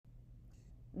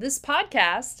This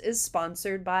podcast is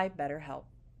sponsored by BetterHelp.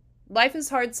 Life is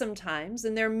hard sometimes,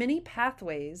 and there are many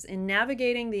pathways in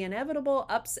navigating the inevitable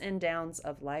ups and downs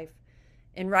of life.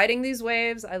 In riding these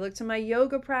waves, I look to my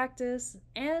yoga practice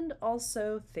and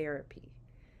also therapy.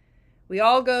 We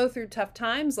all go through tough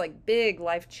times like big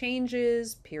life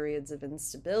changes, periods of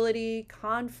instability,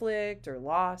 conflict, or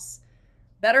loss.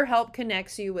 BetterHelp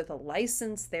connects you with a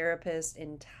licensed therapist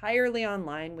entirely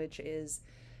online, which is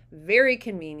very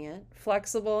convenient,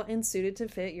 flexible, and suited to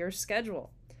fit your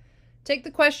schedule. Take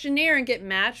the questionnaire and get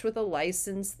matched with a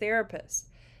licensed therapist.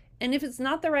 And if it's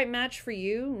not the right match for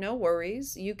you, no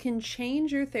worries. You can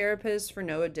change your therapist for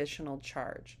no additional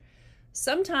charge.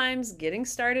 Sometimes getting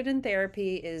started in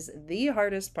therapy is the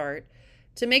hardest part.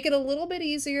 To make it a little bit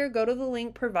easier, go to the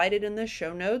link provided in the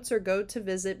show notes or go to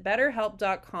visit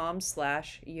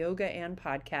betterhelp.com/yoga and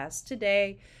podcast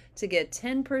today to get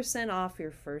 10% off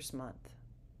your first month.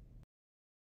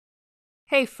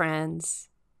 Hey friends,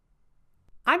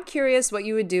 I'm curious what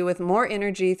you would do with more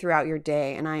energy throughout your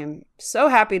day, and I am so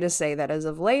happy to say that as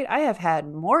of late, I have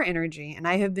had more energy and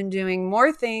I have been doing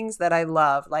more things that I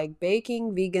love, like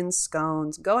baking vegan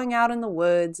scones, going out in the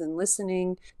woods and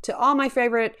listening to all my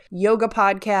favorite yoga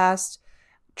podcasts,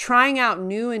 trying out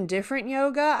new and different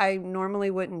yoga I normally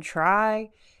wouldn't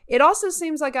try. It also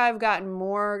seems like I've gotten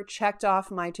more checked off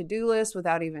my to-do list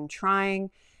without even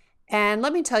trying. And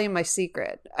let me tell you my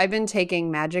secret. I've been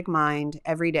taking Magic Mind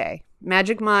every day.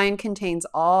 Magic Mind contains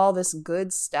all this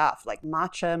good stuff like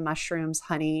matcha, mushrooms,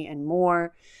 honey, and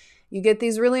more. You get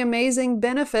these really amazing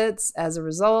benefits as a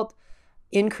result: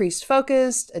 increased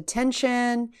focus,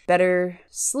 attention, better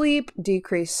sleep,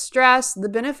 decreased stress. The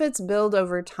benefits build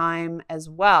over time as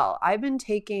well. I've been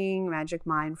taking Magic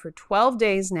Mind for 12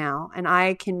 days now, and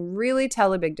I can really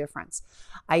tell a big difference.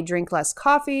 I drink less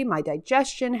coffee, my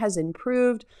digestion has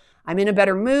improved, I'm in a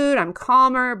better mood, I'm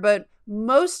calmer, but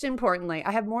most importantly,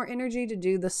 I have more energy to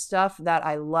do the stuff that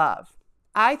I love.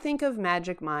 I think of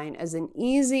Magic Mind as an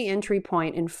easy entry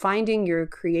point in finding your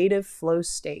creative flow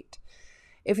state.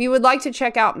 If you would like to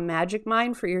check out Magic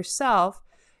Mind for yourself,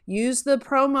 use the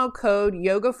promo code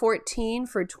YOGA14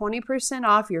 for 20%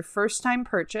 off your first time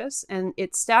purchase, and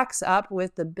it stacks up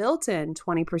with the built-in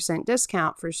 20%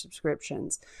 discount for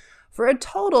subscriptions, for a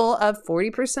total of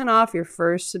 40% off your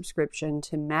first subscription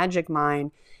to Magic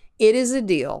Mind. It is a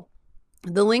deal.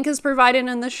 The link is provided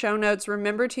in the show notes.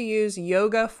 Remember to use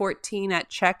Yoga14 at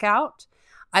checkout.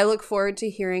 I look forward to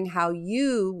hearing how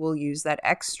you will use that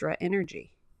extra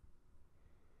energy.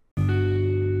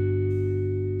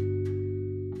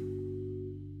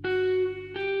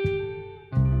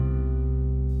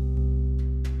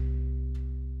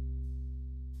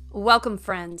 Welcome,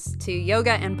 friends, to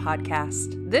Yoga and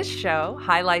Podcast. This show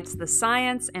highlights the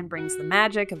science and brings the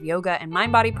magic of yoga and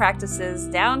mind-body practices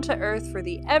down to earth for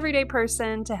the everyday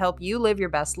person to help you live your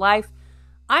best life.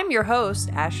 I'm your host,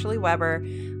 Ashley Weber,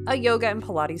 a yoga and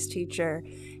Pilates teacher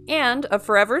and a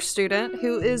forever student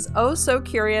who is oh so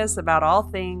curious about all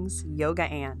things yoga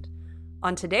and.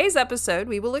 On today's episode,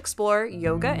 we will explore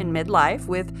yoga in midlife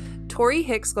with Tori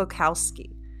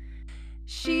Hick-Glogowski.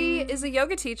 She is a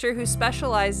yoga teacher who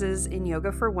specializes in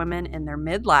yoga for women in their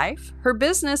midlife. Her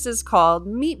business is called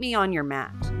Meet Me on Your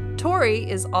Mat. Tori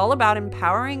is all about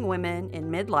empowering women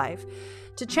in midlife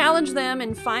to challenge them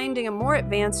in finding a more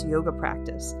advanced yoga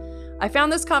practice. I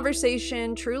found this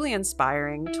conversation truly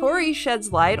inspiring. Tori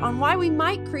sheds light on why we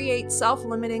might create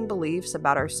self-limiting beliefs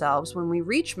about ourselves when we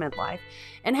reach midlife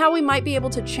and how we might be able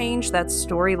to change that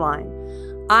storyline.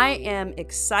 I am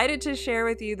excited to share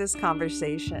with you this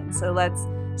conversation, so let's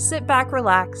sit back,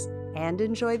 relax, and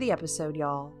enjoy the episode,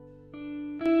 y'all.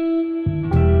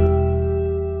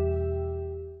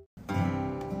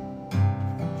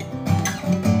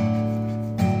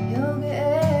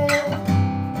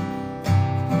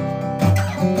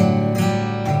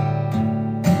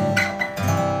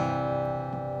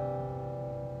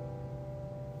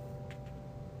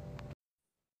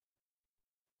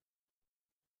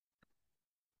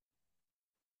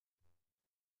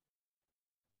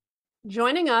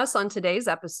 Joining us on today's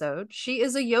episode, she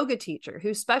is a yoga teacher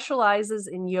who specializes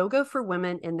in yoga for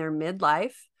women in their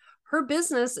midlife. Her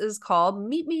business is called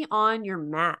Meet Me on Your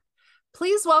Mat.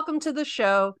 Please welcome to the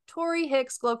show, Tori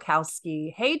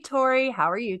Hick-Glogowski. Hey, Tori, how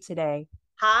are you today?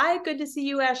 Hi, good to see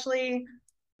you, Ashley.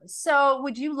 So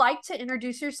would you like to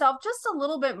introduce yourself just a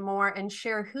little bit more and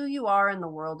share who you are in the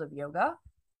world of yoga?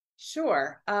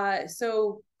 Sure.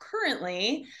 So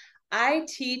currently, I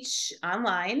teach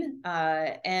online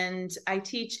and I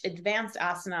teach advanced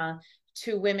asana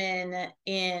to women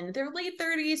in their late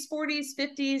 30s, 40s,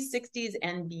 50s, 60s,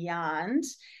 and beyond.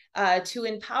 to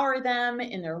empower them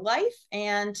in their life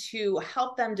and to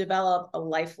help them develop a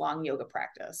lifelong yoga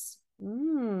practice.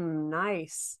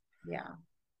 Nice. Yeah.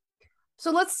 So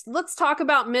let's talk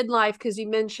about midlife, because you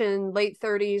mentioned late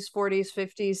 30s, 40s,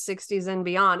 50s, 60s, and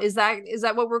beyond. Is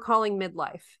that what we're calling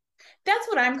midlife? That's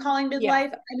what I'm calling Yeah.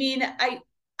 midlife. I mean,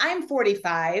 I'm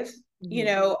 45. You Mhm.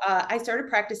 know, I started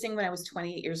practicing when I was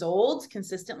 28 years old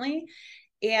consistently.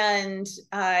 And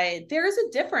there is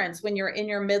a difference when you're in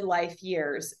your midlife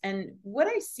years. And what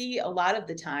I see a lot of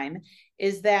the time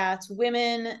is that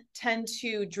women tend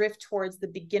to drift towards the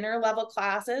beginner level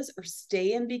classes, or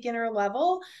stay in beginner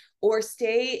level, or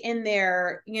stay in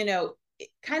their, you know,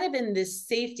 kind of in this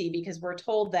safety, because we're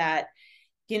told that,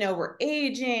 you know, we're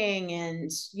aging, and,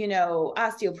 you know,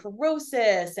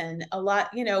 osteoporosis, and a lot,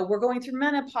 you know, we're going through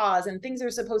menopause and things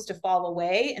are supposed to fall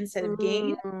away instead of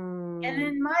gain. And Mm.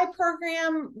 in my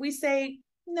program, we say,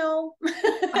 no.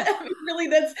 I mean, really,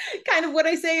 that's kind of what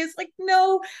I say, is like,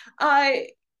 no.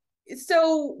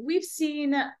 So we've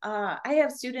seen, I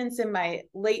have students in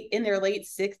their late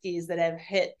 60s that have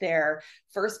hit their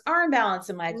first arm balance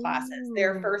in my classes,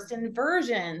 their Mm. first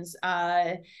inversions.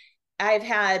 I've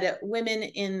had women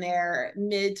in their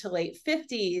mid to late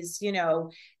 50s, you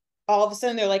know, all of a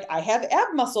sudden they're like, I have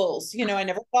ab muscles. You know, I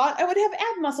never thought I would have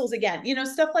ab muscles again, you know,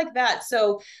 stuff like that.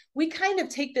 So we kind of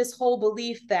take this whole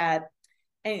belief that,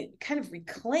 and kind of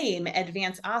reclaim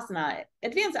advanced asana.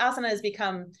 Advanced asana has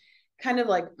become kind of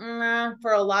like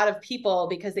for a lot of people,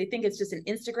 because they think it's just an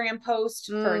Instagram post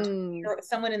for Mm.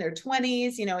 someone in their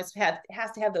 20s. You know, it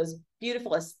has to have those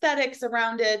beautiful aesthetics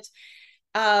around it.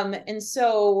 And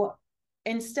so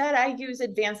instead, I use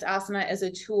advanced asana as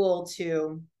a tool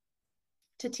to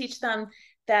teach them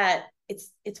that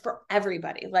it's for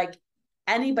everybody. Like,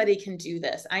 anybody can do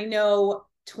this. I know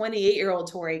 28-year-old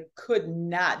Tori could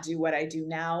not do what I do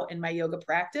now in my yoga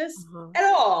practice at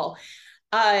all.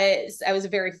 I was a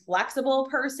very flexible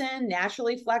person,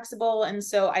 naturally flexible. And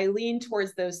so I leaned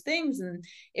towards those things. And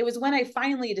it was when I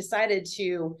finally decided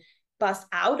to bust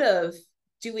out of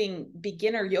doing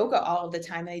beginner yoga all of the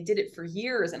time, and I did it for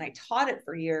years and I taught it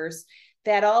for years,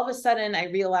 that all of a sudden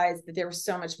I realized that there was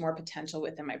so much more potential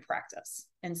within my practice.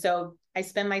 And so I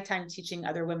spend my time teaching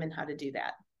other women how to do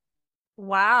that.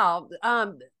 Wow.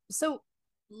 So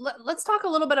let's talk a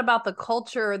little bit about the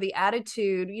culture, the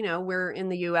attitude. You know, we're in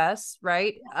the US,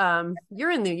 right? You're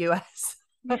in the US.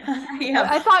 Yeah.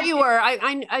 I thought you were.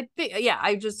 I think, yeah,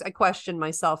 I questioned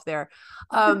myself there.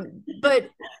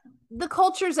 But the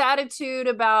culture's attitude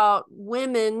about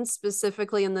women,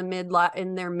 specifically in their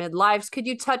midlives, could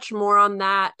you touch more on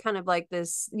that? Kind of like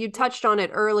this, you touched on it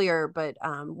earlier, but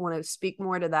want to speak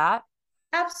more to that?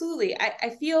 Absolutely.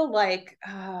 I feel like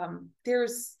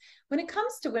when it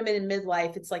comes to women in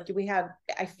midlife, it's like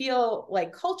I feel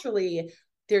like culturally,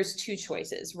 there's two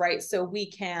choices, right? So we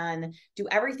can do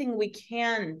everything we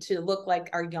can to look like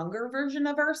our younger version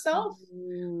of ourselves,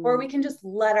 or Mm. we can just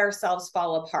let ourselves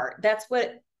fall apart. That's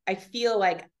what I feel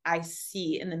like I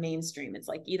see in the mainstream. It's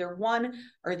like either one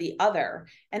or the other.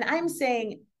 And I'm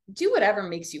saying, do whatever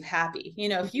makes you happy. You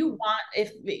know, if you want,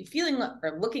 if feeling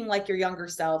or looking like your younger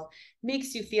self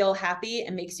makes you feel happy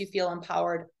and makes you feel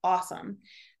empowered, awesome.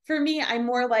 For me, I'm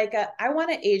more like I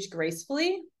want to age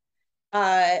gracefully.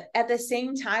 At the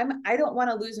same time, I don't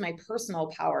want to lose my personal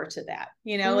power to that.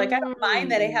 You know, like, I don't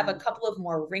mind that I have a Mm. couple of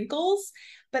more wrinkles,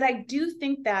 but I do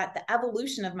think that the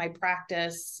evolution of my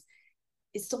practice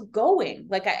is still going.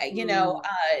 Like, Mm.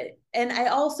 and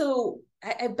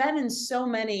I've been in so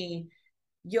many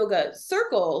yoga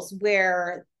circles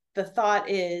where the thought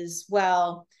is,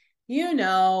 well, you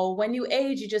know, when you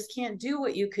age, you just can't do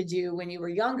what you could do when you were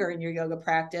younger in your yoga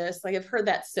practice. Like, I've heard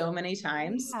that so many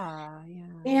times. Yeah, yeah.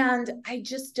 And I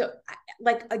just don't,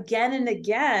 like, again and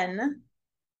again,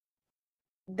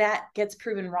 that gets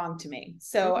proven wrong to me.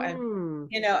 So Mm.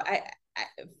 you know, I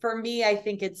for me, I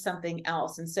think it's something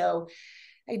else. And so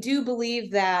I do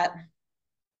believe that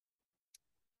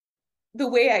the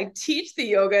way I teach the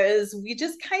yoga is we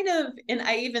just kind of, and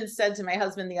I even said to my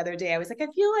husband the other day, I was like, I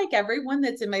feel like everyone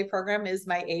that's in my program is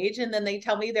my age. And then they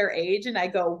tell me their age and I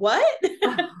go, what?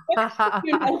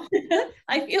 You know,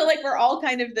 I feel like we're all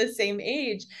kind of the same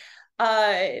age.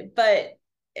 But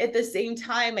at the same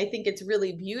time, I think it's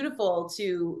really beautiful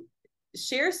to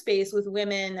share space with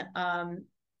women,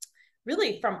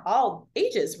 really from all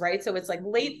ages, right? So it's like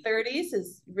late 30s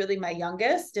is really my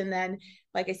youngest. And then,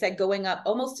 like I said, going up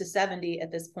almost to 70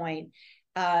 at this point.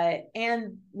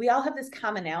 And we all have this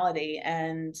commonality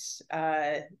and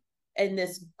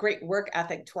this great work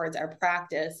ethic towards our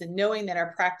practice, and knowing that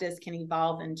our practice can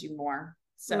evolve and do more.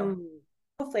 So Mm.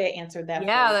 hopefully I answered that for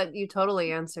Yeah, you. that you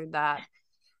totally answered that.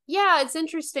 Yeah, it's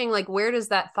interesting. Like, where does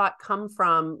that thought come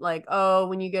from? Like, oh,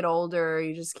 when you get older,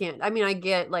 you just can't. I mean, I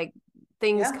get like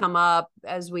things Yeah, come up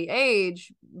as we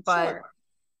age, but sure.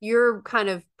 you're kind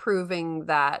of proving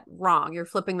that wrong. You're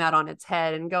flipping that on its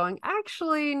head and going,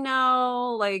 actually,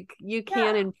 no, like you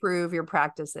can Yeah. improve your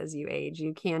practice as you age.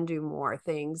 You can do more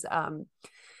things.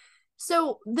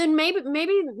 So then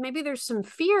maybe there's some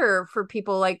fear for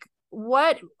people. Like,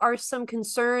 what are some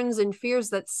concerns and fears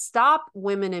that stop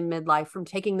women in midlife from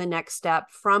taking the next step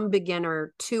from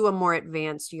beginner to a more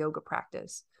advanced yoga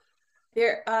practice?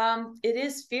 It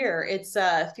is fear. It's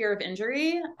fear of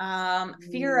injury,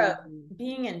 fear of Mm.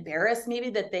 being embarrassed, maybe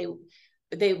that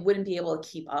they wouldn't be able to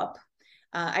keep up.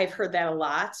 I've heard that a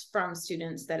lot from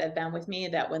students that have been with me,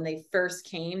 that when they first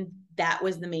came, that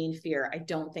was the main fear. I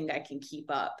don't think I can keep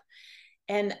up.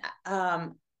 And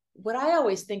what I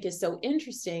always think is so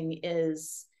interesting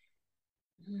is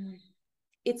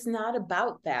it's not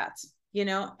about that,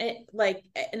 like,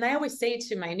 and I always say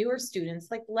to my newer students,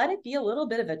 like, let it be a little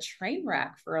bit of a train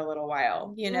wreck for a little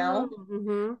while,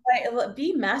 Mm-hmm. like,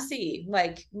 be messy.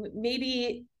 Like,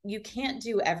 maybe you can't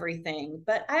do everything,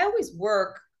 but I always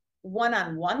work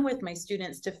one-on-one with my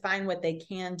students to find what they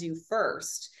can do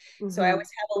first. So I Mm-hmm. always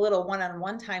have a little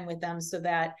one-on-one time with them so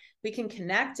that we can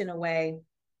connect in a way,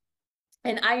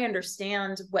 and I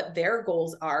understand what their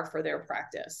goals are for their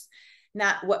practice,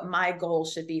 not what my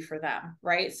goals should be for them,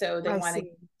 right? So they I want to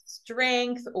see.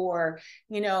 strength, or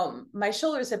my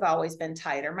shoulders have always been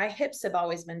tight, or my hips have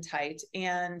always been tight,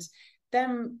 and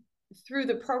them through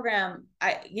the program,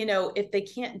 if they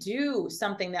can't do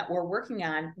something that we're working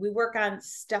on, we work on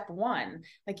step one.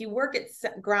 Like, you work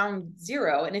at ground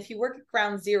zero, and if you work at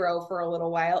ground zero for a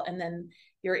little while and then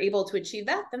you're able to achieve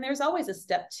that, then there's always a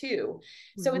step two.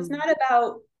 So it's Mm-hmm. not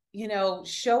about,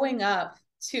 showing up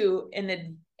to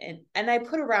and I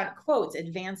put around quotes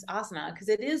advanced asana, because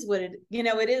it is what it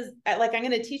is. Like, I'm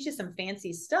going to teach you some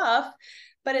fancy stuff,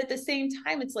 but at the same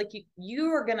time, it's like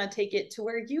you are going to take it to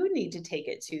where you need to take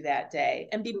it to that day,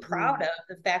 and be Mm-hmm. proud of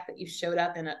the fact that you showed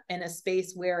up in a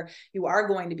space where you are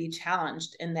going to be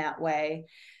challenged in that way.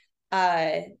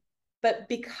 uh but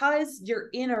because you're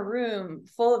in a room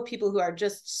full of people who are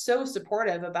just so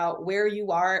supportive about where you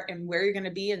are and where you're going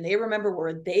to be, and they remember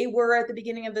where they were at the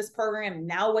beginning of this program and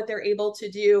now what they're able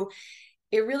to do,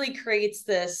 it really creates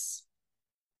this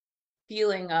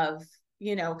feeling of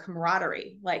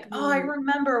camaraderie. Like, oh, I Mm.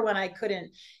 remember when I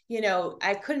couldn't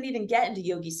even get into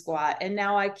yogi squat, and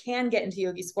now I can get into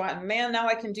yogi squat, and man, now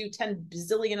I can do 10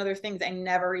 bazillion other things I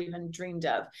never even dreamed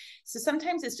of. So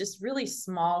sometimes it's just really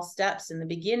small steps in the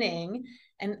beginning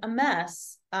and a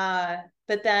mess,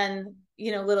 but then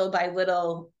little by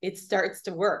little it starts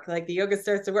to work. Like, the yoga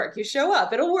starts to work, you show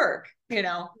up, it'll work. So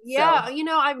Yeah,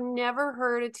 I've never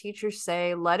heard a teacher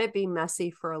say, let it be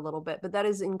messy for a little bit, but that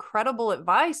is incredible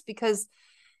advice because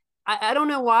I don't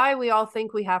know why we all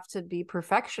think we have to be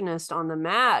perfectionist on the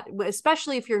mat,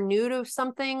 especially if you're new to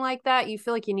something like that. You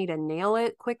feel like you need to nail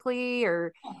it quickly,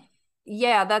 or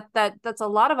yeah, that's a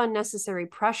lot of unnecessary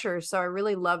pressure. So I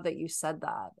really love that you said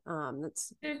that.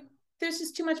 That's there's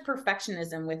just too much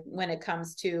perfectionism with when it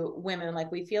comes to women.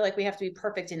 Like, we feel like we have to be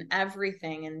perfect in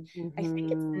everything, and I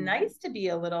think it's mm-hmm. nice to be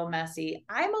a little messy.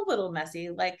 I'm a little messy.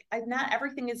 Like, not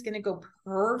everything is going to go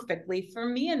perfectly for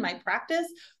me in my practice,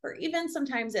 or even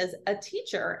sometimes as a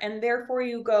teacher, and therefore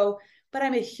you go, but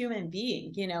I'm a human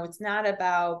being. It's not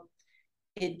about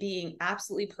it being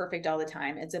absolutely perfect all the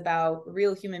time. It's about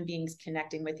real human beings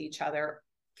connecting with each other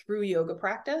through yoga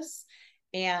practice,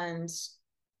 and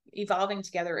evolving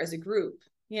together as a group,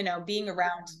 being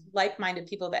around like-minded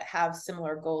people that have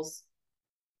similar goals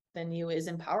than you is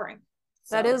empowering.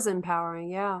 That So, is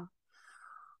empowering. Yeah.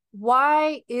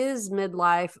 Why is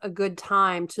midlife a good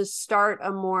time to start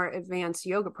a more advanced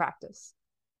yoga practice?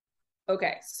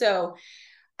 okay. So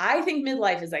I think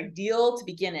midlife is ideal to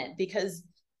begin it, because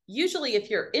usually if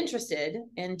you're interested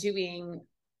in doing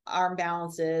arm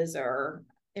balances or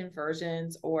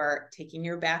inversions, or taking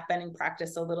your back bending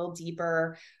practice a little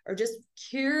deeper, or just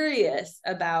curious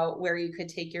about where you could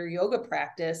take your yoga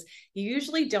practice, you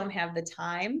usually don't have the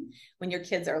time when your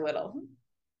kids are little.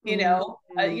 You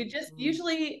just Mm-hmm.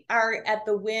 usually are at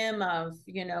the whim of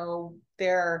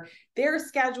their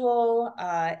schedule,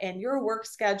 and your work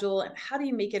schedule, and how do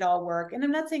you make it all work. And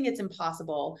I'm not saying it's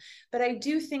impossible, but I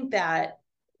do think that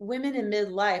women in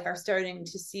midlife are starting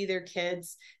to see their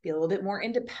kids be a little bit more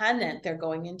independent. They're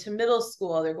going into middle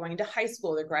school, they're going into high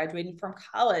school, they're graduating from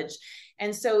college,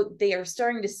 and so they are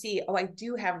starting to see, oh, I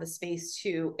do have the space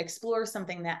to explore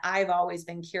something that I've always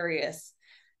been curious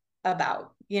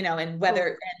about, and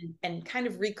whether and kind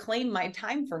of reclaim my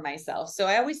time for myself. So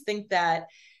I always think that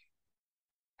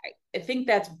I think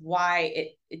that's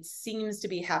why it seems to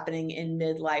be happening in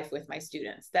midlife with my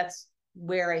students. That's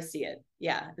where I see it.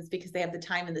 Yeah, it's because they have the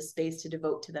time and the space to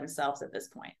devote to themselves at this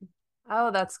point.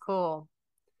 Oh, that's cool.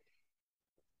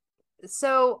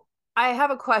 So I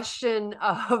have a question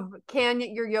of, can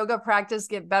your yoga practice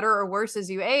get better or worse as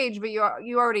you age? But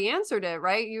you already answered it,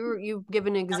 right? You've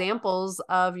given examples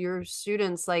of your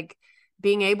students like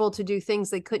being able to do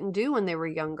things they couldn't do when they were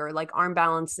younger, like arm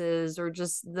balances, or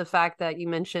just the fact that you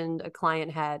mentioned a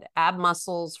client had ab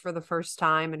muscles for the first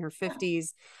time in her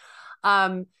 50s.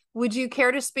 Would you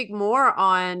care to speak more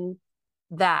on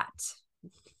that?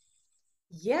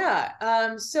 Yeah.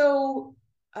 Uh,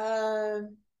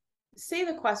 say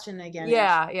the question again,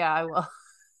 Ash. Yeah, I will.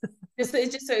 Just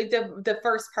so the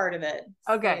first part of it.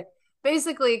 Okay.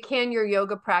 Basically, can your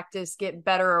yoga practice get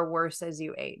better or worse as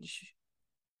you age?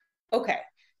 Okay.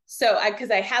 So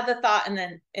because I had the thought and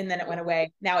then it went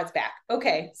away. Now it's back.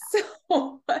 Okay.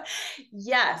 So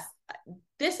yes,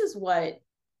 this is what,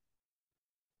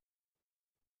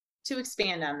 to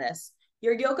expand on this,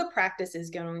 your yoga practice is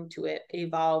going to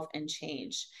evolve and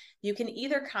change. You can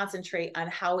either concentrate on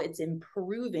how it's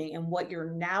improving and what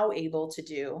you're now able to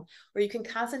do, or you can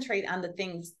concentrate on the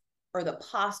things or the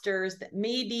postures that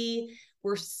maybe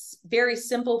were very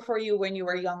simple for you when you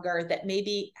were younger that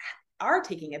maybe are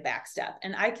taking a back step.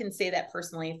 And I can say that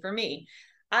personally for me.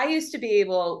 I used to be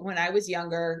able, when I was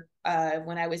younger,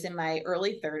 when I was in my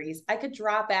early 30s, I could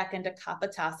drop back into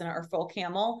Kapotasana or full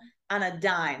camel on a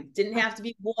dime. Didn't have to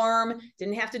be warm,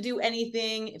 didn't have to do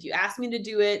anything. If you asked me to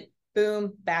do it,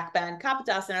 boom, back bend,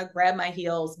 Kapotasana, grab my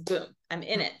heels, boom, I'm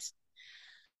in it.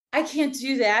 I can't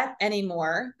do that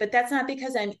anymore, but that's not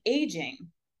because I'm aging.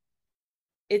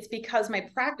 It's because my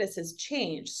practice has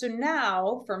changed. So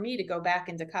now for me to go back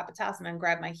into Kapotasana and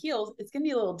grab my heels, it's going to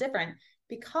be a little different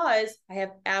because I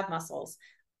have ab muscles.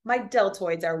 My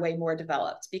deltoids are way more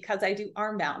developed because I do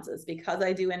arm balances, because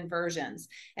I do inversions.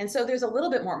 And so there's a little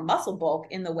bit more muscle bulk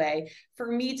in the way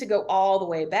for me to go all the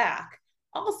way back.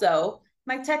 Also,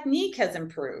 my technique has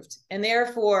improved, and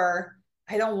therefore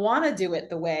I don't want to do it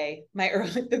the way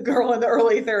the girl in the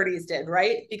early 30s did,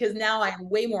 right? Because now I'm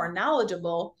way more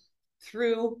knowledgeable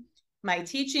through my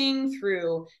teaching,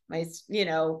 through my,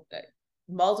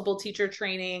 multiple teacher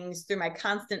trainings, through my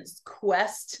constant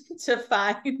quest to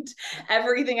find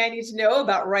everything I need to know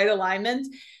about right alignment.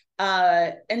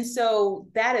 And so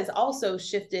that has also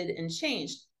shifted and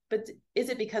changed. But is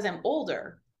it because I'm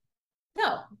older?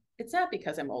 No, it's not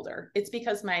because I'm older. It's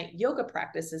because my yoga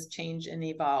practice has changed and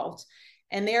evolved.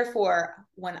 And therefore,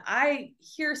 when I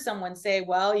hear someone say,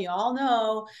 well, you all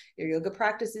know your yoga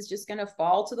practice is just going to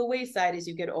fall to the wayside as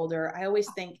you get older, I always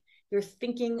think you're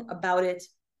thinking about it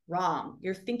wrong.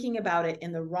 You're thinking about it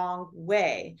in the wrong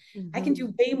way. I can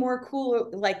do way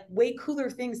cooler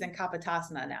things than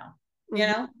Kapotasana now, you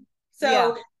know? Yeah.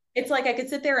 So it's like I could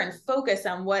sit there and focus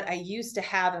on what I used to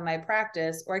have in my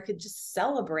practice, or I could just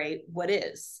celebrate what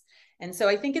is. And so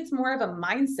I think it's more of a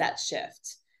mindset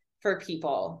shift for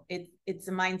people. It's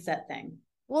a mindset thing.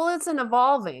 Well, it's an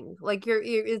evolving, like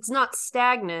it's not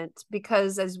stagnant,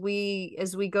 because as we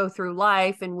go through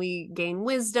life and we gain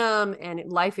wisdom and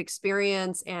life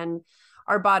experience and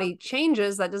our body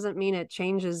changes, that doesn't mean it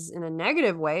changes in a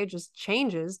negative way, it just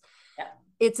changes. Yeah.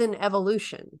 It's an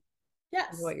evolution.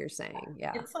 Yes. Is what you're saying.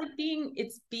 Yeah. It's like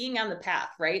being on the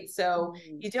path, right? So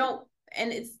you don't,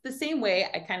 and it's the same way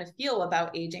I kind of feel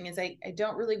about aging is I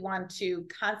don't really want to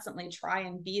constantly try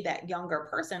and be that younger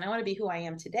person. I want to be who I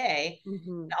am today,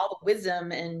 and all the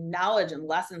wisdom and knowledge and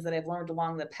lessons that I've learned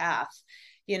along the path.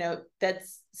 Yeah,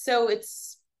 it's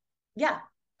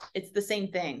the same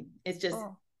thing. It's just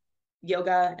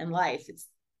yoga and life. It's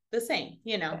the same.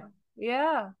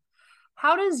 Yeah.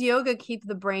 How does yoga keep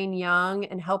the brain young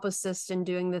and help assist in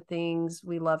doing the things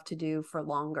we love to do for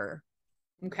longer?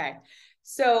 Okay.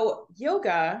 So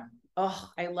yoga, oh,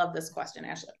 I love this question,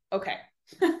 Ashley. Okay.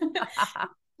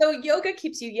 So yoga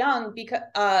keeps you young because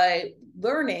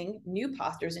learning new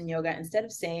postures in yoga, instead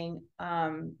of staying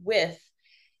with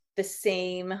the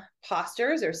same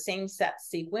postures or same set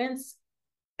sequence,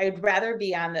 I'd rather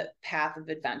be on the path of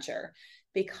adventure,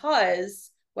 because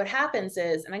what happens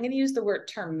is, and I'm going to use the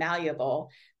term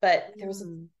malleable, but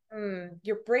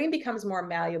your brain becomes more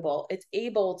malleable. It's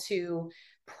able to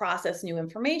process new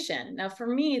information. Now, for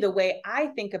me, the way I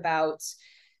think about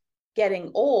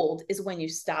getting old is when you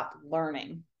stop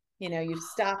learning. You've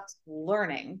stopped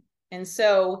learning. And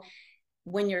so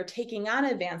when you're taking on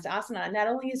advanced asana, not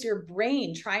only is your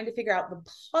brain trying to figure out the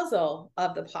puzzle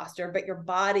of the posture, but your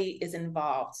body is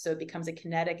involved. So it becomes a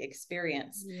kinetic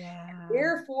experience. Yeah.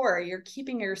 Therefore, you're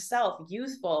keeping yourself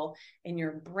youthful in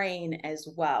your brain as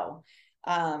well.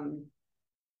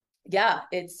 Yeah,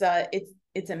 it's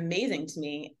amazing to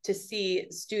me to see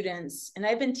students, and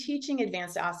I've been teaching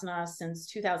advanced asana since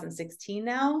 2016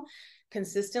 now,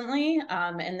 consistently.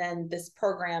 And then this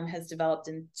program has developed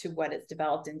into what it's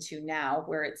developed into now,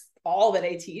 where it's all that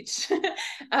I teach.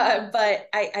 But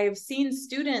I've seen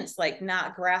students like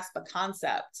not grasp a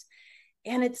concept,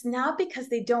 and it's not because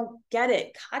they don't get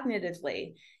it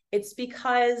cognitively. It's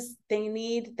because they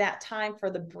need that time for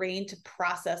the brain to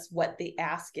process what the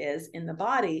ask is in the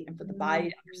body and for the body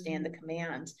to understand the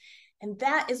command. And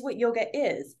that is what yoga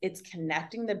is. It's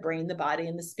connecting the brain, the body,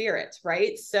 and the spirit,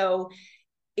 right? So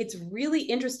it's really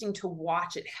interesting to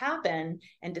watch it happen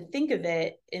and to think of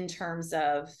it in terms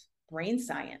of brain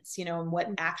science, and what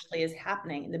actually is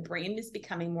happening. And the brain is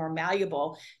becoming more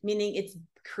malleable, meaning it's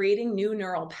creating new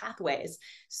neural pathways.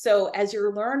 So as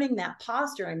you're learning that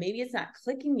posture, and maybe it's not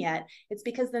clicking yet, it's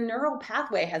because the neural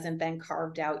pathway hasn't been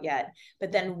carved out yet.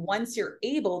 But then once you're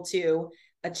able to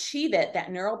achieve it,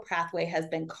 that neural pathway has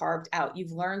been carved out.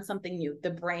 You've learned something new.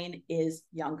 The brain is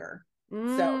younger.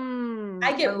 So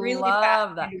I I get really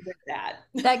love that. fascinated with that.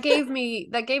 That gave me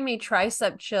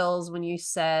tricep chills when you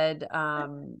said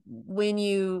when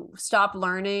you stop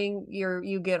learning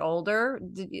you get older.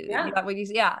 Yeah. That what you,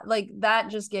 yeah, like that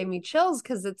just gave me chills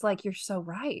because it's like you're so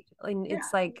right. And Yeah.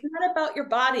 it's like It's not about your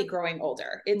body growing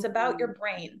older. It's about your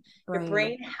brain. Your brain.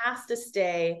 brain has to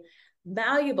stay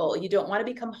malleable. You don't want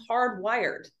to become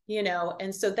hardwired,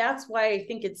 And so that's why I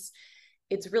think it's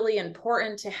really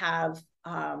important to have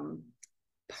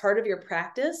part of your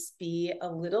practice be a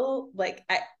little like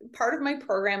part of my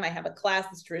program. I have a class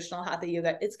that's traditional hatha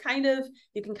yoga. It's kind of,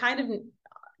 you can kind of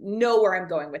know where I'm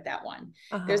going with that one.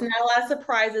 There's not a lot of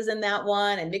surprises in that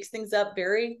one. I mix things up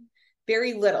very,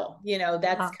 very little.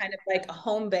 That's kind of like a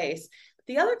home base.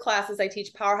 The other classes I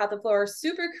teach, Power Hatha Flow, are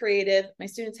super creative. My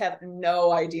students have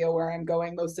no idea where I'm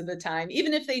going most of the time.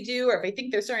 Even if they do, or if I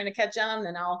think they're starting to catch on,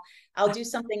 then I'll do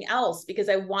something else because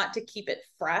I want to keep it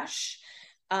fresh.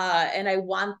 And I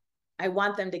want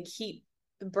them to keep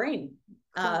the brain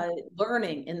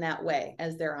learning in that way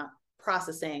as they're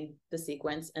processing the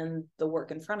sequence and the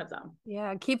work in front of them.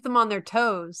 Yeah, keep them on their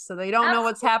toes so they don't know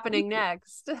what's happening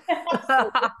next.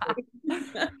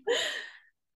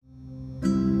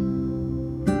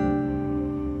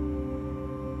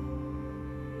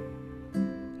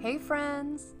 Hey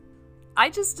friends! I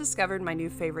just discovered my new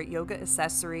favorite yoga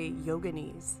accessory, Yoga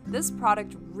Knees. This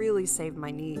product really saved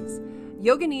my knees.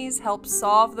 Yoga Knees helps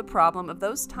solve the problem of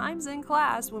those times in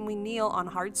class when we kneel on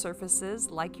hard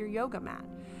surfaces like your yoga mat.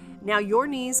 Now your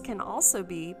knees can also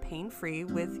be pain-free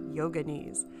with Yoga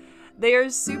Knees. They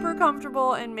are super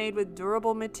comfortable and made with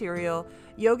durable material.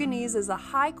 Yoga Knees is a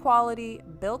high-quality,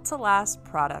 built-to-last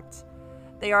product.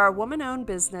 They are a woman-owned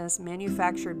business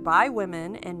manufactured by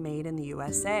women and made in the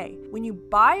USA. When you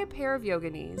buy a pair of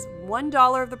Yoga Knees,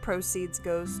 $1 of the proceeds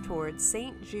goes towards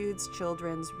St. Jude's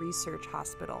Children's Research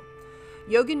Hospital.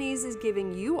 Yoga Knees is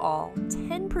giving you all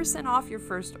 10% off your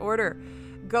first order.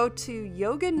 Go to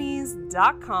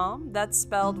yoganees.com, that's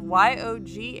spelled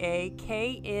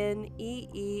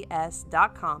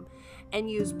YOGAKNEES.com,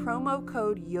 and use promo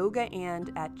code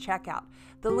YOGAAND at checkout.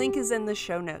 The link is in the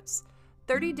show notes.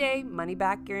 30-day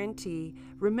money-back guarantee.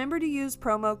 Remember to use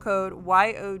promo code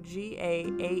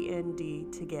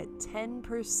YOGAAND to get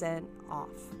 10% off.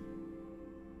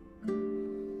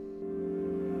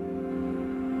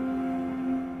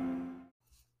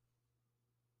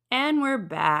 And we're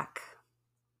back.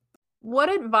 What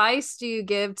advice do you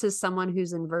give to someone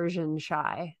who's inversion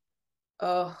shy?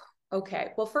 Oh,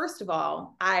 okay. Well, first of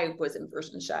all, I was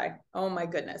inversion shy. Oh my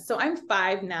goodness. So I'm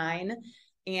 5'9",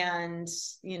 and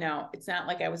it's not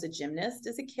like I was a gymnast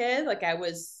as a kid.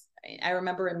 I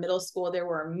remember in middle school, there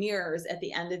were mirrors at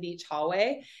the end of each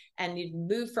hallway, and you'd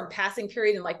move from passing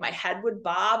period and like my head would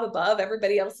bob above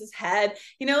everybody else's head,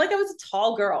 like I was a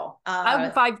tall girl. I'm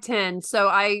 5'10", so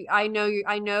I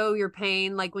know your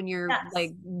pain, like when you're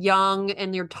like young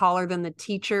and you're taller than the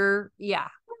teacher. Yeah.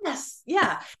 Yes.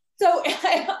 Yeah. So,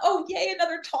 oh, yay,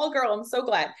 another tall girl. I'm so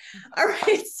glad. All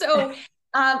right. So,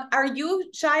 are you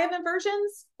shy of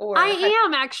inversions? Or I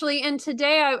am actually. And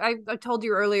today I told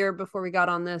you earlier before we got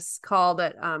on this call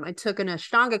that I took an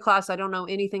Ashtanga class. I don't know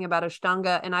anything about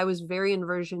Ashtanga, and I was very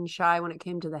inversion shy when it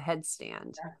came to the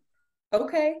headstand.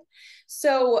 Okay.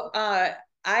 So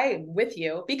I'm with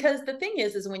you, because the thing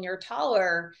is when you're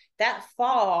taller, that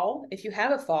fall, if you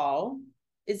have a fall,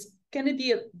 is going to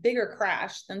be a bigger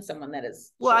crash than someone that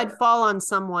is well shorter. I'd fall on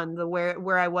someone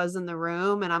where I was in the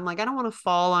room, and I'm like, I don't want to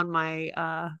fall on my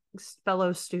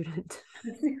fellow student.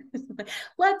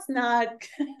 let's not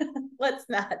let's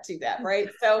not do that, right?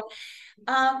 So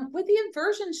with the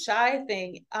inversion shy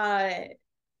thing, when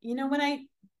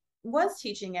was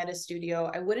teaching at a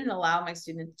studio, I wouldn't allow my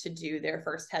students to do their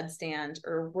first headstand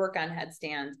or work on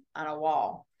headstand on a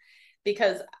wall,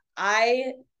 because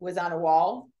I was on a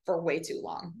wall for way too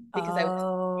long because I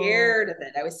was scared of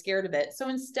it. I was scared of it. So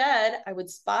instead, I would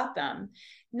spot them.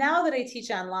 Now that I teach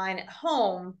online at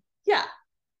home, yeah,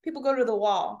 people go to the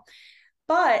wall,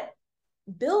 but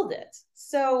build it.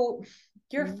 So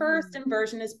your first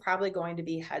inversion is probably going to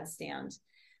be headstand.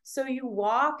 So you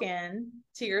walk in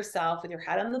to yourself with your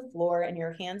head on the floor and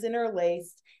your hands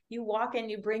interlaced. You walk in,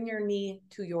 you bring your knee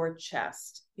to your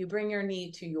chest. You bring your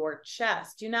knee to your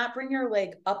chest. Do not bring your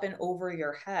leg up and over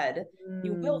your head.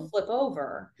 You will flip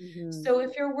over. So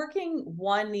if you're working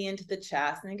one knee into the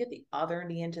chest and then get the other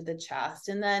knee into the chest,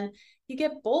 and then you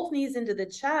get both knees into the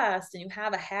chest and you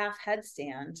have a half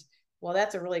headstand, well,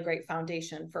 that's a really great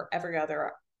foundation for every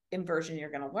other inversion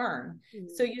you're going to learn.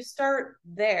 So you start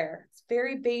there. It's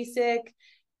very basic.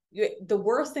 The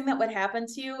worst thing that would happen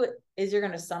to you is you're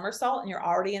going to somersault and you're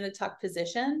already in a tuck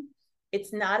position.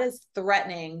 It's not as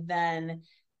threatening than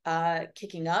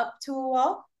kicking up to a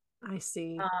wall. I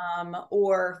see.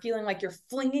 Or feeling like you're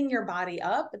flinging your body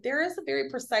up. But there is a very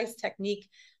precise technique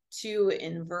to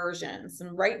inversions.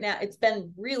 And right now it's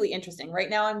been really interesting. Right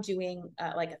now I'm doing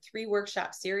like a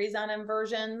 3-workshop series on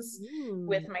inversions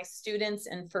with my students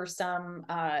and for some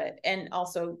and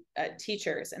also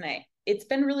teachers. And it's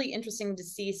been really interesting to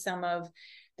see some of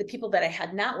the people that I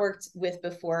had not worked with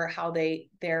before, how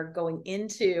they're going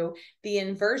into the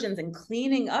inversions and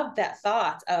cleaning up that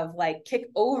thought of like kick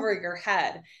over your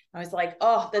head. I was like,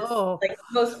 oh, that's like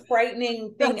the most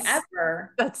frightening thing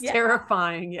ever. That's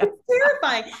terrifying. Yeah. It's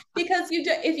terrifying because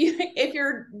if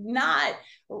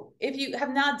you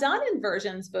have not done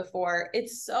inversions before,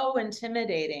 it's so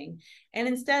intimidating. And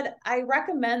instead, I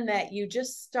recommend that you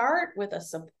just start with a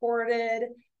supported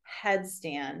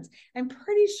headstand. I'm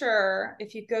pretty sure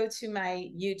if you go to my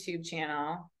YouTube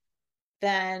channel,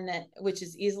 then, which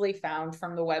is easily found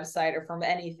from the website or from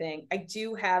anything, I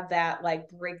do have that like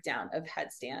breakdown of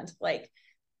headstand, like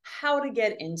how to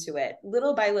get into it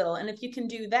little by little. And if you can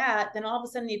do that, then all of a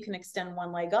sudden you can extend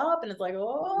one leg up and it's like,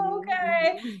 oh,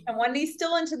 okay. And one knee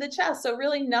still into the chest. So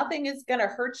really nothing is going to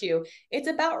hurt you. It's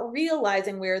about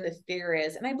realizing where the fear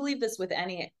is. And I believe this with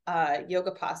any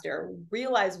yoga posture,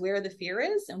 realize where the fear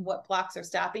is and what blocks are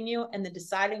stopping you, and then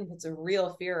deciding if it's a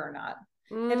real fear or not.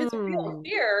 If it's a real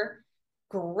fear,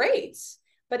 great.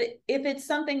 But if it's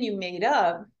something you made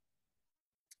up,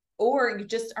 or you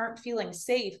just aren't feeling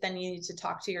safe, then you need to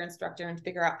talk to your instructor and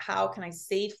figure out how can I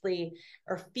safely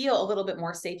or feel a little bit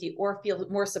more safety or feel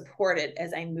more supported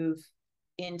as I move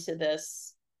into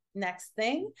this next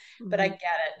thing. But I get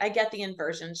it. I get the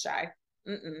inversion shy.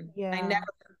 Yeah.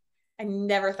 I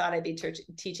never thought I'd be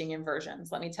teaching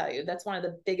inversions. Let me tell you, that's one of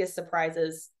the biggest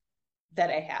surprises that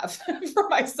I have for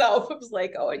myself. I was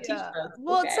like, oh, I teach this.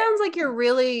 Well, okay. It sounds like you're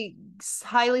really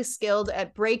highly skilled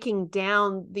at breaking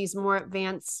down these more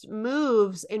advanced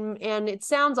moves. And it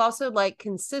sounds also like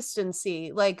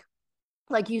consistency, like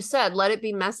you said, let it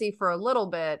be messy for a little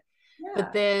bit,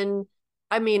 but then,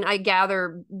 I mean, I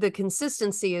gather the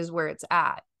consistency is where it's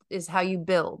at, is how you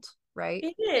build. Right?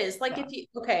 It is like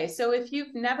so if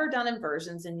you've never done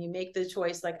inversions and you make the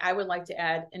choice, like I would like to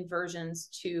add inversions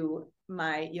to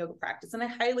my yoga practice, and I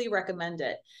highly recommend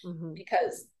it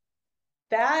because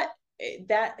that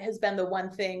has been the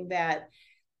one thing that,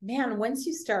 man, once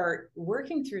you start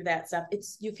working through that stuff,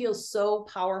 you feel so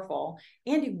powerful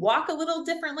and you walk a little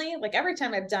differently. Like every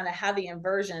time I've done a heavy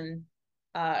inversion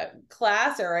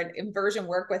class or an inversion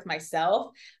work with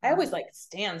myself, I always like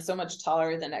stand so much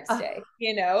taller the next day.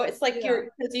 It's like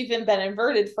because you've been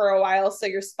inverted for a while, so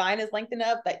your spine is lengthened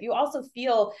up, but you also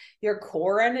feel your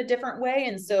core in a different way,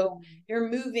 and so you're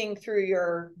moving through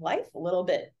your life a little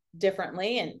bit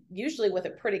differently, and usually with a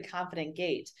pretty confident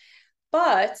gait.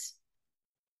 But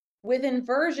with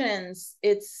inversions,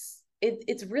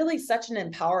 it's really such an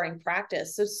empowering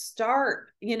practice. So start,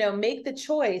 make the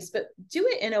choice, but do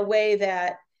it in a way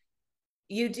that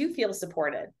you do feel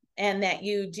supported, and that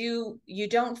you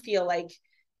don't feel like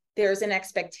there's an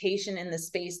expectation in the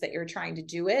space that you're trying to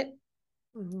do it,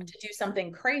 to do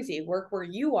something crazy. Work where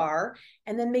you are,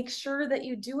 and then make sure that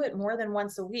you do it more than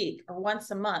once a week or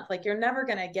once a month. Like you're never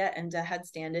going to get into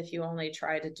headstand if you only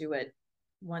try to do it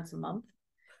once a month.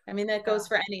 I mean, that goes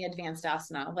for any advanced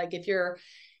asana. Like if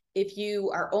you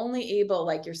are only able,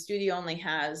 like your studio only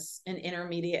has an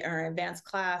intermediate or an advanced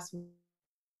class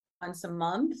once a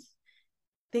month,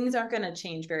 things aren't going to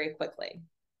change very quickly,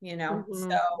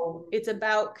 So it's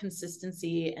about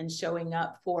consistency and showing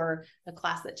up for the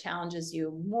class that challenges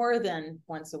you more than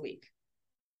once a week.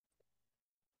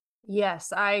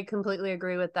 Yes, I completely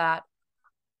agree with that.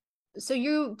 So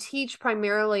you teach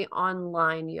primarily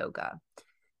online yoga.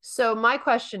 So my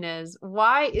question is,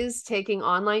 why is taking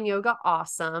online yoga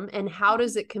awesome, and how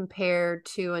does it compare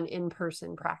to an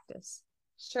in-person practice?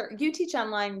 Sure. You teach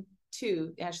online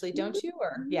too, Ashley, don't you?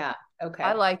 Or Mhm. yeah. I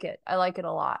Okay. like it. I like it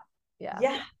a lot. Yeah.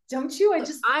 Yeah. Don't you?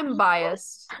 I'm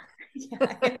biased. Yeah,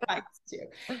 I am biased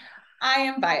too. I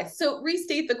am biased. So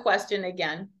restate the question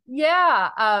again. Yeah.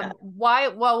 Yeah. Why?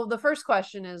 Well, the first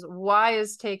question is, why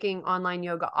is taking online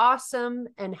yoga awesome,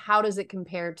 and how does it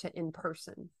compare to in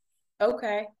person?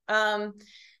 Okay.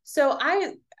 So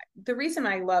the reason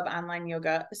I love online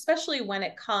yoga, especially when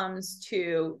it comes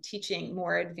to teaching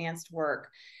more advanced work,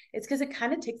 it's because it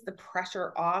kind of takes the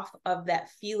pressure off of that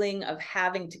feeling of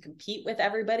having to compete with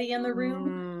everybody in the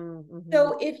room. Mm-hmm.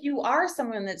 So if you are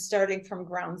someone that's starting from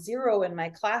ground zero in my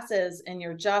classes and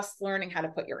you're just learning how to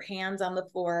put your hands on the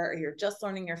floor, or you're just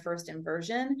learning your first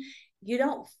inversion, you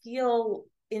don't feel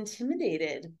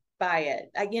intimidated by it.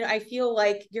 I feel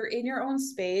like you're in your own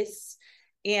space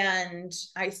and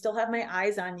I still have my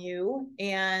eyes on you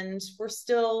and we're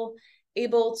still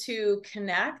able to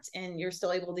connect and you're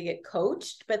still able to get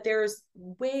coached, but there's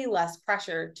way less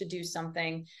pressure to do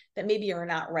something that maybe you're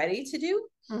not ready to do.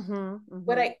 Mm-hmm.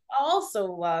 What Mm-hmm. I also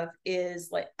love is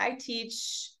like I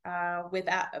teach with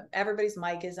everybody's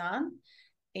mic is on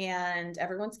and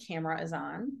everyone's camera is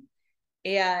on.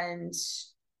 And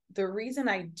the reason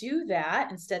I do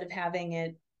that instead of having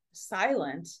it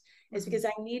silent is Mm-hmm. because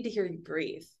I need to hear you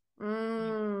breathe.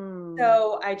 Mm.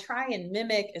 So I try and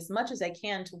mimic as much as I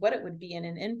can to what it would be in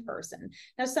an in-person.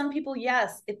 Now, some people,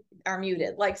 yes, are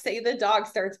muted. Like say the dog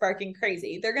starts barking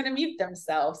crazy, they're going to mute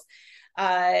themselves.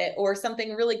 Or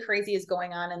something really crazy is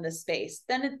going on in the space,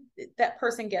 then that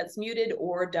person gets muted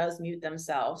or does mute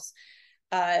themselves.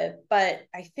 But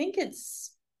I think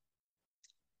it's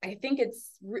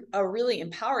a really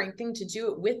empowering thing to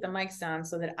do it with the mics on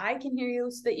so that I can hear you,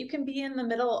 so that you can be in the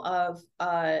middle of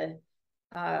a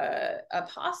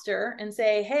posture and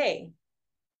say, hey,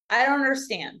 I don't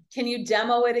understand. Can you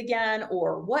demo it again?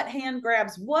 Or what hand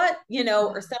grabs what,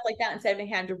 or stuff like that, instead of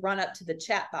having to run up to the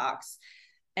chat box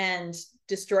and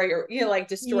destroy that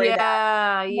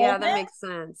Yeah, yeah, that moment. makes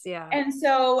sense. Yeah.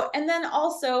 And then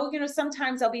also,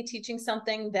 sometimes I'll be teaching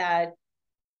something that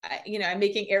I'm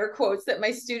making air quotes that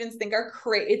my students think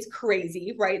it's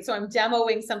crazy, right? So I'm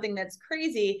demoing something that's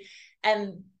crazy.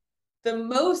 And the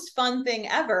most fun thing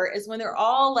ever is when they're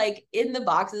all like in the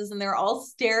boxes and they're all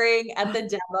staring at the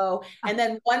demo. And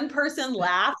then one person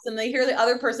laughs and they hear the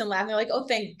other person laugh. And they're like, oh,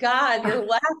 thank God you're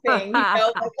laughing.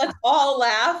 Like, let's all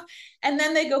laugh. And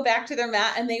then they go back to their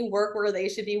mat and they work where they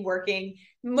should be working.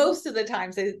 Most of the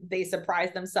times they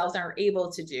surprise themselves and are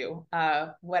able to do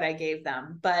what I gave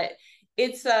them. But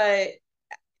it's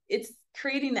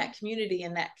creating that community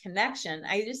and that connection.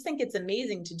 I just think it's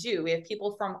amazing to do. We have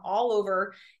people from all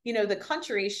over, the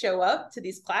country show up to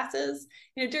these classes.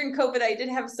 During COVID, I did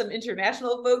have some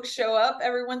international folks show up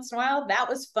every once in a while. That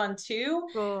was fun too.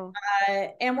 Cool.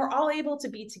 And we're all able to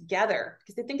be together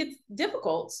because I think it's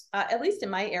difficult, at least in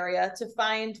my area, to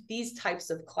find these types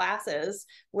of classes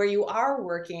where you are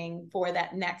working for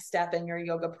that next step in your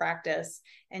yoga practice.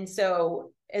 And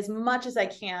so as much as I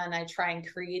can, I try and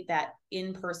create that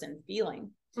in-person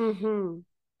feeling. Mm-hmm.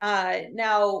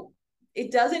 Now,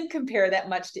 it doesn't compare that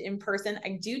much to in-person.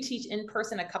 I do teach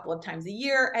in-person a couple of times a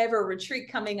year. I have a retreat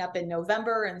coming up in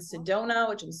November in Sedona,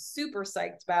 which I'm super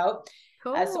psyched about.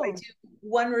 So I Cool. do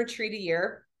one retreat a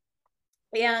year.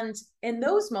 And in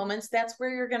those moments, that's where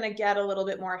you're going to get a little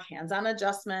bit more hands-on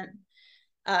adjustment,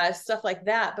 stuff like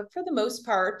that. But for the most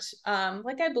part,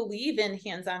 like I believe in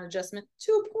hands-on adjustment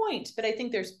to a point, but I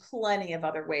think there's plenty of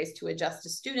other ways to adjust a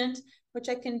student, which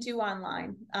I can do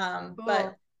online.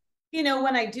 But Cool.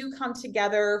 when I do come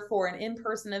together for an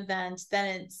in-person event,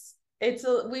 then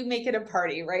we make it a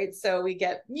party, right? So we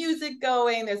get music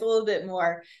going. There's a little bit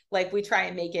more, like we try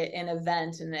and make it an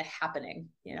event and a happening.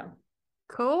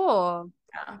 Cool.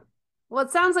 Yeah. Well,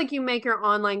 it sounds like you make your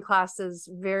online classes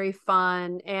very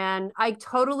fun. And I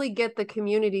totally get the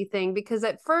community thing because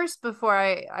at first, before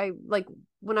I like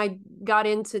when I got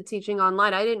into teaching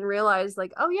online, I didn't realize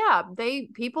like, oh yeah,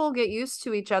 people get used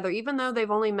to each other, even though they've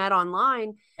only met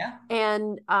online. Yeah.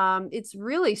 And it's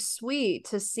really sweet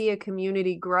to see a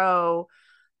community grow.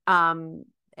 Um,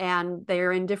 and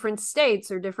they're in different states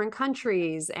or different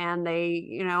countries, and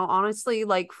they, honestly,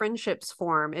 like friendships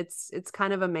form. It's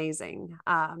kind of amazing.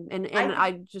 I And think I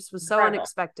it's just was so incredible.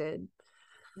 unexpected.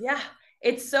 Yeah,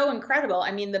 it's so incredible.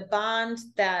 I mean, the bond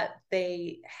that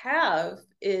they have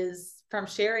is from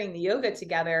sharing the yoga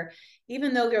together,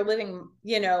 even though they're living,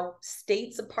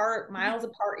 states apart, Yeah. miles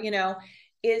apart,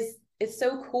 is it's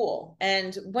so cool.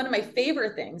 And one of my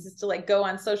favorite things is to like go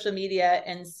on social media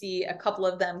and see a couple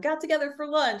of them got together for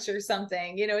lunch or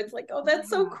something. It's like, oh, that's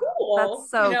so Yeah. That's cool.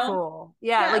 so cool.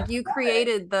 Yeah, Yeah. like you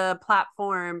created the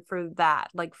platform for that,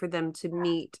 like for them to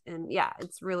meet. And yeah,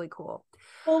 it's really cool.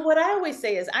 Well, what I always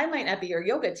say is I might not be your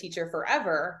yoga teacher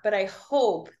forever, but I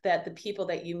hope that the people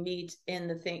that you meet in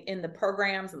the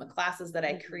programs and the classes that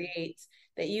I create,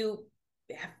 that you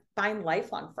find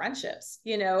lifelong friendships,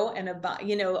 and about,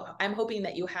 I'm hoping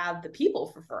that you have the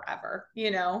people for forever,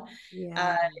 Yeah.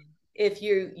 uh, if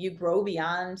you grow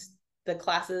beyond the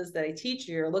classes that I teach,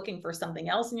 you're looking for something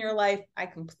else in your life. I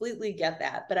completely get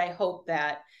that, but I hope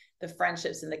that the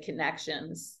friendships and the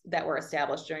connections that were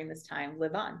established during this time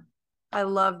live on. I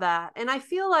love that. And I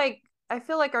feel like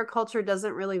our culture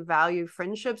doesn't really value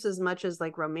friendships as much as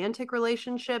like romantic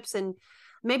relationships, and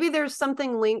maybe there's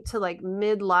something linked to like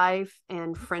midlife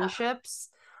and friendships.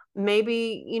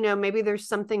 Maybe there's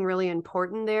something really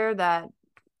important there that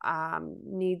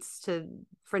needs to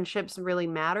friendships really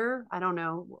matter. I don't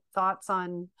know. Thoughts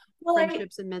on Well,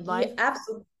 friendships in midlife? yeah,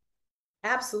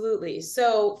 absolutely.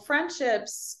 So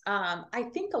friendships, I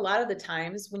think a lot of the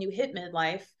times when you hit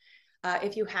midlife,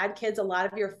 if you had kids, a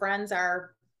lot of your friends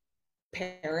are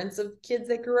parents of kids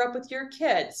that grew up with your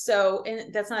kids. So,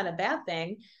 and that's not a bad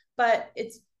thing, but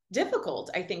it's difficult,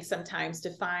 I think, sometimes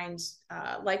to find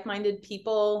like-minded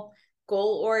people.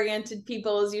 Goal-oriented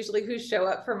people is usually who show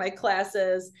up for my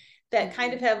classes that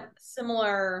kind of have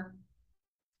similar,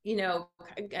 you know,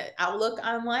 outlook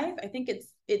on life. I think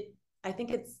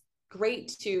it's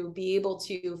great to be able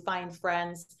to find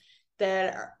friends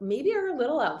that maybe are a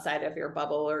little outside of your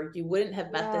bubble, or you wouldn't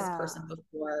have met this Yeah. person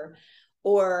before,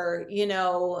 or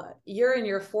you're in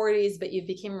your 40s but you've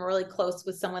become really close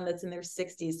with someone that's in their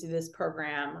 60s through this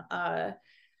program.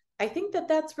 I think that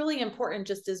that's really important,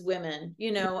 just as women,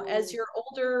 as you're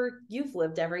older, you've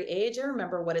lived every age. I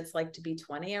remember what it's like to be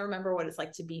 20. I remember what it's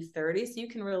like to be 30. So you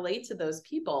can relate to those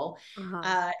people. Uh-huh.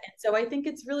 And so I think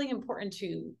it's really important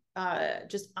to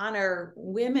just honor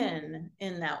women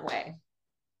in that way.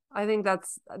 I think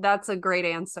that's a great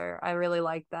answer. I really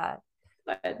like that.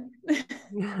 But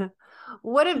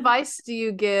What advice do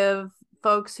you give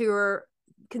folks who are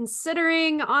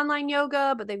considering online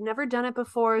yoga, but they've never done it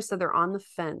before, so they're on the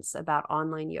fence about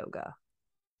online yoga?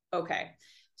 okay.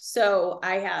 So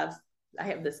I have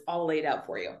this all laid out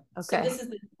for you. So Okay. this is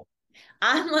the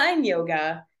online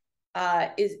yoga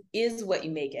is what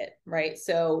you make it, right?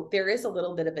 So there is a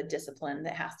little bit of a discipline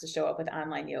that has to show up with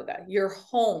online yoga. You're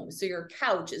home, so your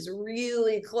couch is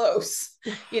really close.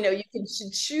 You can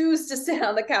choose to sit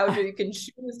on the couch, or you can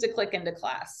choose to click into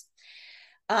class.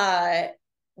 Uh,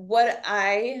 what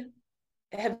I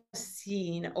have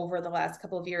seen over the last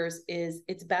couple of years is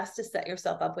it's best to set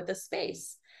yourself up with a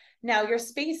space. Now, your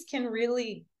space can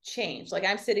really change. Like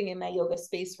I'm sitting in my yoga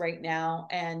space right now,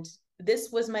 and this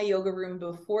was my yoga room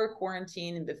before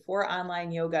quarantine and before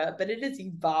online yoga, but it has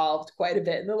evolved quite a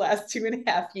bit in the last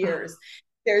 2.5 years.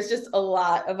 There's just a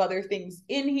lot of other things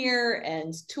in here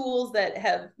and tools that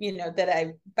that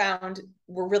I found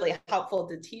were really helpful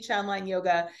to teach online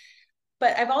yoga.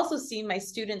 But I've also seen my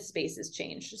student spaces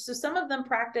change. So some of them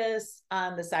practice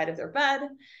on the side of their bed.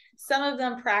 Some of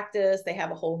them practice, they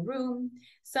have a whole room.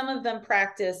 Some of them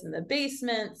practice in the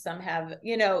basement. Some have,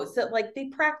 so like they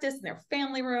practice in their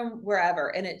family room, wherever,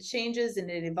 and it changes and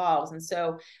it evolves. And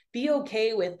so be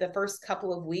okay with the first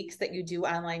couple of weeks that you do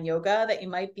online yoga, that you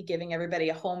might be giving everybody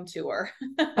a home tour.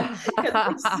 Because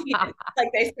I've seen it, like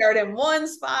they start in one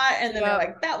spot and then they're Yep.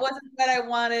 like, that wasn't what I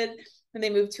wanted. And they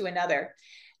move to another.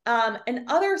 And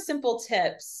other simple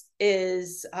tips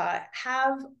is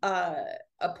have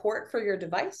a port for your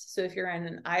device. So if you're on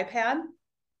an iPad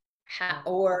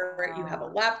or you have a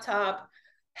laptop,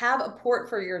 have a port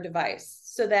for your device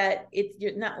so that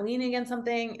you're not leaning against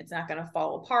something. It's not going to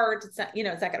fall apart. It's not,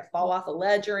 it's not going to fall off a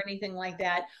ledge or anything like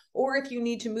that. Or if you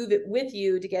need to move it with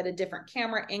you to get a different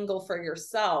camera angle for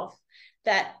yourself,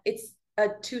 that it's a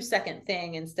 2-second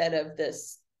thing instead of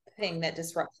this thing that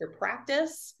disrupts your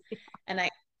practice. And I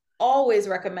always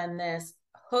recommend this: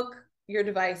 hook your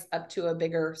device up to a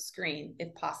bigger screen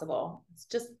if possible. It's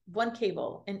just one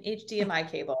cable, an HDMI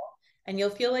cable, and you'll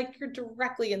feel like you're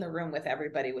directly in the room with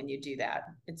everybody when you do that.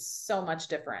 It's so much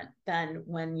different than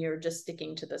when you're just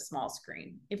sticking to the small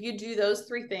screen. If you do those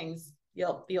 3 things,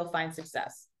 you'll find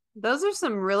success. Those are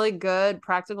some really good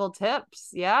practical tips.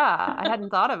 Yeah, I hadn't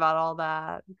thought about all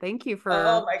that. Thank you Oh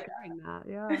for my sharing that.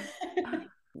 Yeah. God.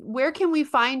 Where can we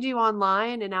find you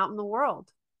online and out in the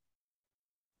world?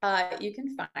 You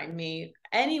can find me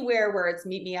anywhere where it's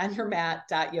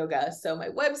meetmeonyourmat.yoga. So my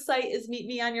website is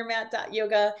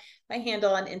meetmeonyourmat.yoga. My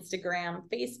handle on Instagram,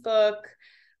 Facebook,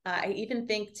 I even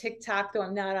think TikTok, though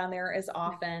I'm not on there as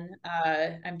often.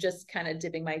 I'm just kind of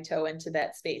dipping my toe into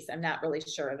that space. I'm not really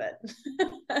sure of it.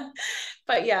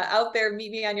 But yeah, out there,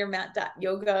 meet me on your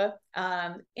mat.yoga.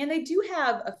 And they do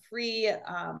have a free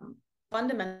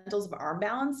fundamentals of arm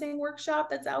balancing workshop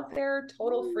that's out there,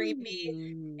 total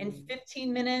freebie. In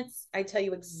 15 minutes, I tell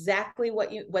you exactly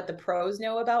what the pros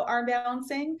know about arm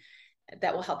balancing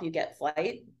that will help you get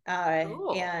flight.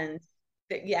 Cool. And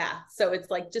yeah, so it's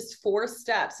like just 4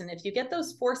 steps. And if you get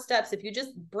those 4 steps, if you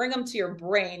just bring them to your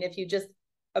brain, if you just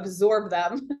absorb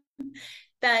them,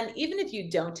 then even if you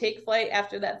don't take flight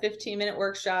after that 15-minute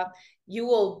workshop, you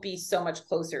will be so much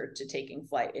closer to taking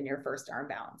flight in your first arm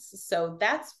balance. So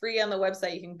that's free on the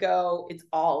website. You can go, it's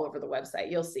all over the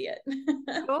website. You'll see it.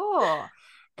 Cool.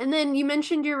 And then you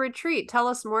mentioned your retreat. Tell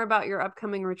us more about your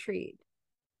upcoming retreat.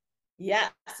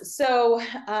 Yes. So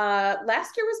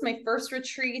last year was my first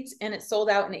retreat and it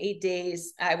sold out in 8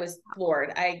 days. I was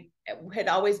floored. I had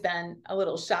always been a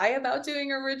little shy about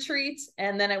doing a retreat.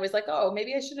 And then I was like, oh,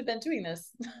 maybe I should have been doing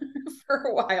this for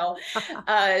a while.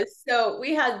 So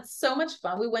we had so much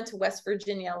fun. We went to West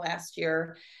Virginia last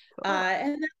year. Cool.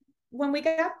 And then when we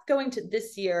got going to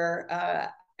this year,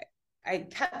 I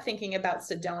kept thinking about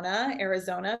Sedona,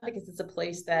 Arizona, because it's a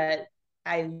place that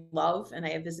I love and I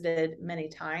have visited many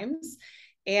times.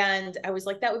 And I was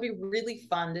like, that would be really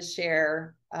fun to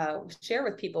share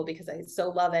with people because I so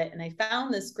love it. And I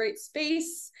found this great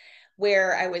space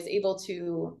where I was able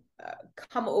to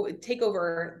take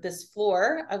over this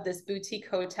floor of this boutique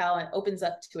hotel, and it opens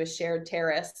up to a shared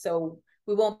terrace. So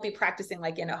we won't be practicing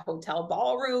like in a hotel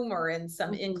ballroom or in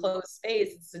some enclosed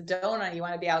space. It's Sedona. You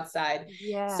want to be outside.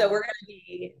 Yeah. So we're going to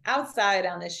be outside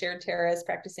on this shared terrace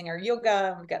practicing our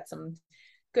yoga. We've got some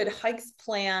good hikes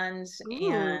planned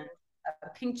and a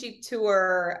pink jeep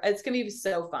tour. It's going to be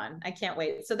so fun. I can't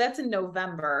wait. So that's in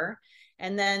November.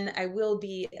 And then I will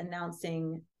be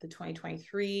announcing the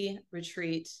 2023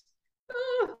 retreat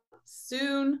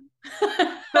soon.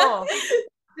 Cool.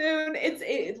 Soon.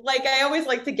 It's like, I always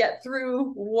like to get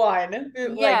through one, Yeah.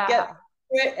 like get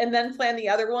through it and then plan the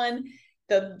other one.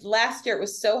 The last year, it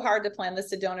was so hard to plan the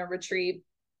Sedona retreat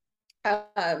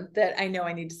that I know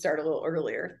I need to start a little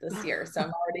earlier this year. So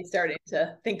I'm already starting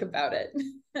to think about it.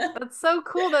 That's so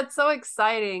cool. That's so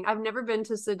exciting. I've never been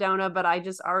to Sedona, but I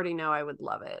just already know I would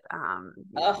love it.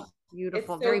 Beautiful, it's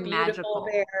so very beautiful magical.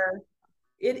 there.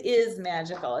 It is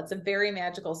magical. It's a very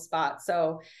magical spot.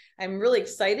 So I'm really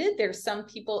excited. There's some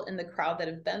people in the crowd that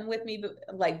have been with me,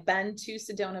 like been to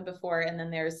Sedona before. And then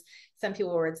there's some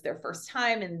people where it's their first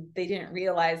time and they didn't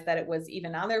realize that it was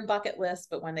even on their bucket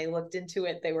list. But when they looked into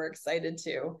it, they were excited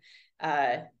to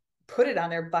put it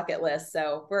on their bucket list.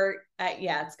 So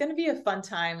it's going to be a fun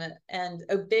time and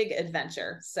a big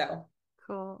adventure. So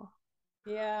cool.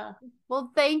 Yeah.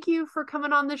 Well, thank you for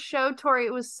coming on the show, Tori.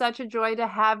 It was such a joy to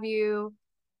have you.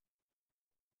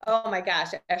 Oh my gosh,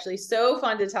 Ashley, so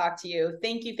fun to talk to you.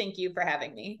 Thank you for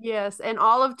having me. Yes, and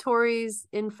all of Tori's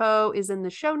info is in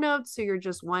the show notes, so you're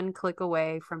just one click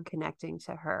away from connecting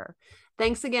to her.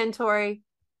 Thanks again, Tori.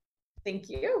 Thank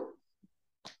you.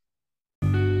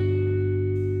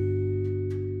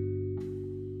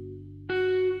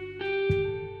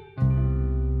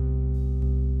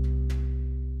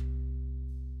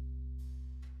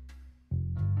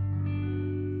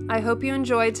 I hope you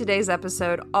enjoyed today's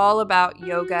episode all about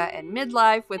yoga and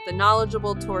midlife with the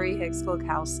knowledgeable Tori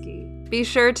Hick-Glogowski. Be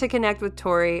sure to connect with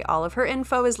Tori. All of her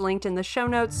info is linked in the show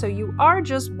notes, so you are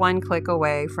just one click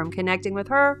away from connecting with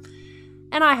her,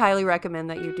 and I highly recommend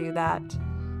that you do that.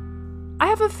 I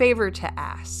have a favor to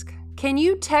ask. Can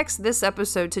you text this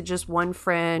episode to just one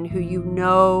friend who you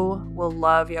know will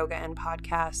love yoga and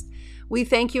podcast? We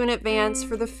thank you in advance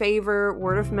for the favor.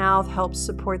 Word of mouth helps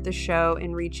support the show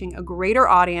in reaching a greater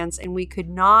audience, and we could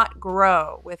not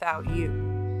grow without you.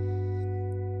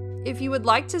 If you would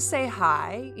like to say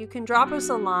hi, you can drop us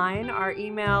a line. Our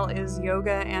email is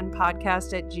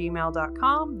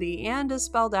yogaandpodcast@gmail.com. The and is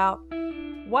spelled out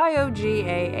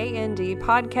YOGAAND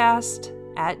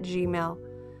podcast@gmail.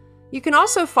 You can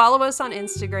also follow us on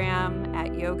Instagram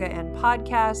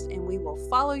 @yogaandpodcast, and we will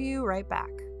follow you right back.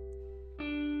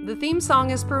 The theme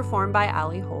song is performed by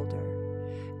Ali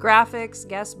Holder. Graphics,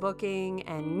 guest booking,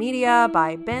 and media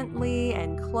by Bentley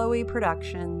and Chloe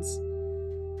Productions.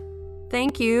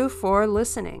 Thank you for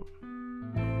listening.